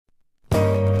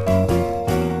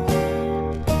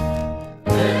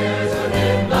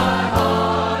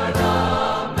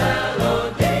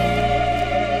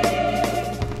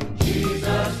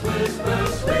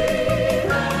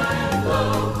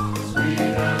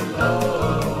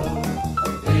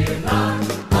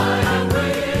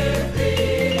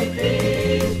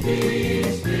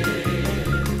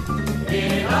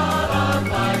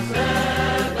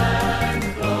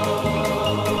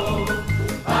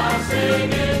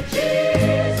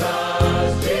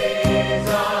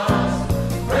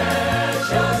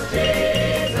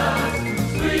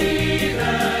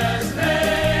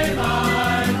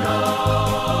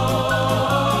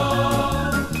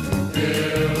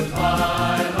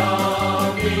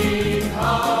longing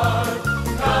heart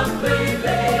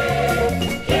completely.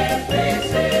 Keeps me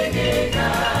singing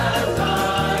as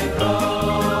I go.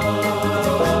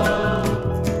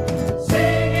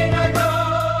 Singing I go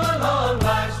along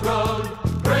life's road,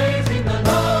 praising the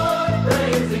Lord,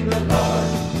 praising the Lord.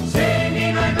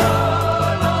 Singing I go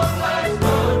along life's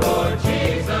road, Lord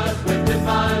Jesus, lifted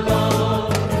my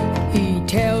load. He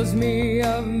tells me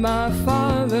of my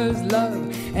Father's love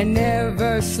and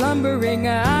never slumbering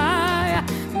eye,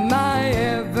 my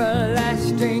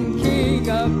everlasting King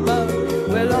above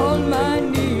will all my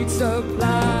needs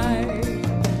supply.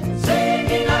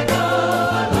 Singing I go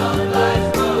along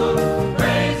life's road,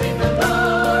 praising the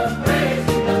Lord,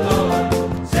 praising the Lord.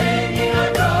 Singing I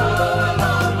go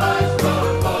along life's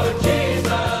road, Lord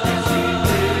Jesus, He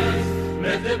lives,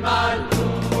 lifted my load.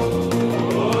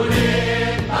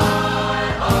 In my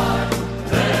heart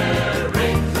there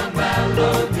rings a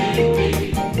melody,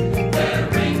 there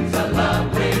rings a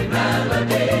lovely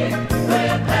melody,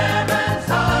 with heaven's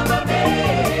harmony.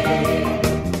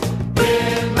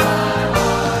 In my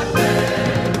heart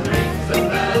there rings a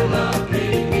melody,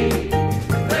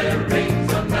 there rings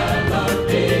a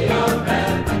melody of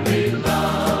heavenly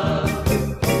love.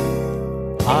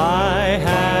 I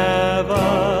have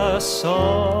a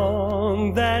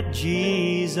song that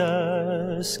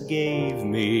Jesus gave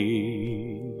me.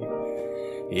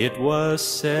 It was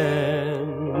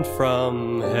sent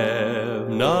from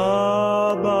heaven above.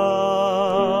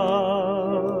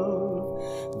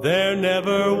 There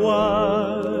never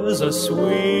was a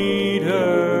sweeter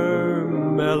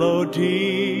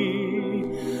melody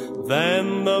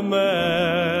than the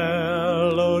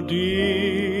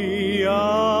melody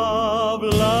of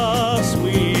love,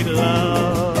 sweet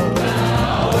love.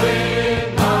 Now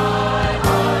in my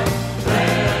heart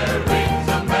there rings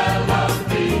a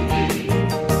melody,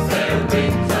 there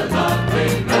rings a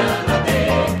lovely melody,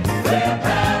 with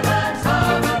heaven's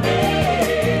harmony.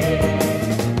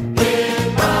 In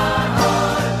my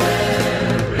heart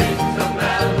there rings a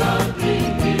melody,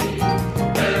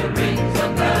 there rings a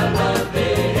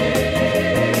melody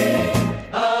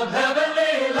of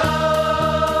heavenly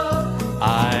love. I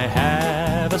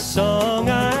have a song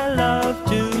I love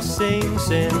to sing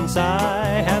since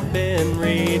I have been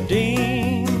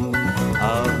redeemed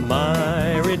of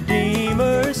my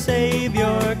Redeemer,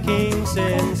 Savior, King,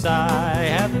 since I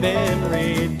have been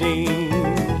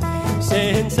redeemed.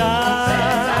 Since I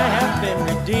have been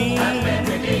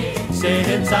redeemed,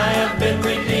 since I have been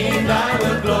redeemed, I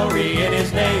will glory in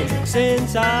His name.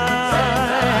 Since I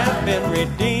have been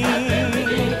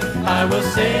redeemed, I will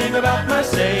sing about my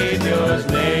Savior's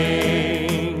name.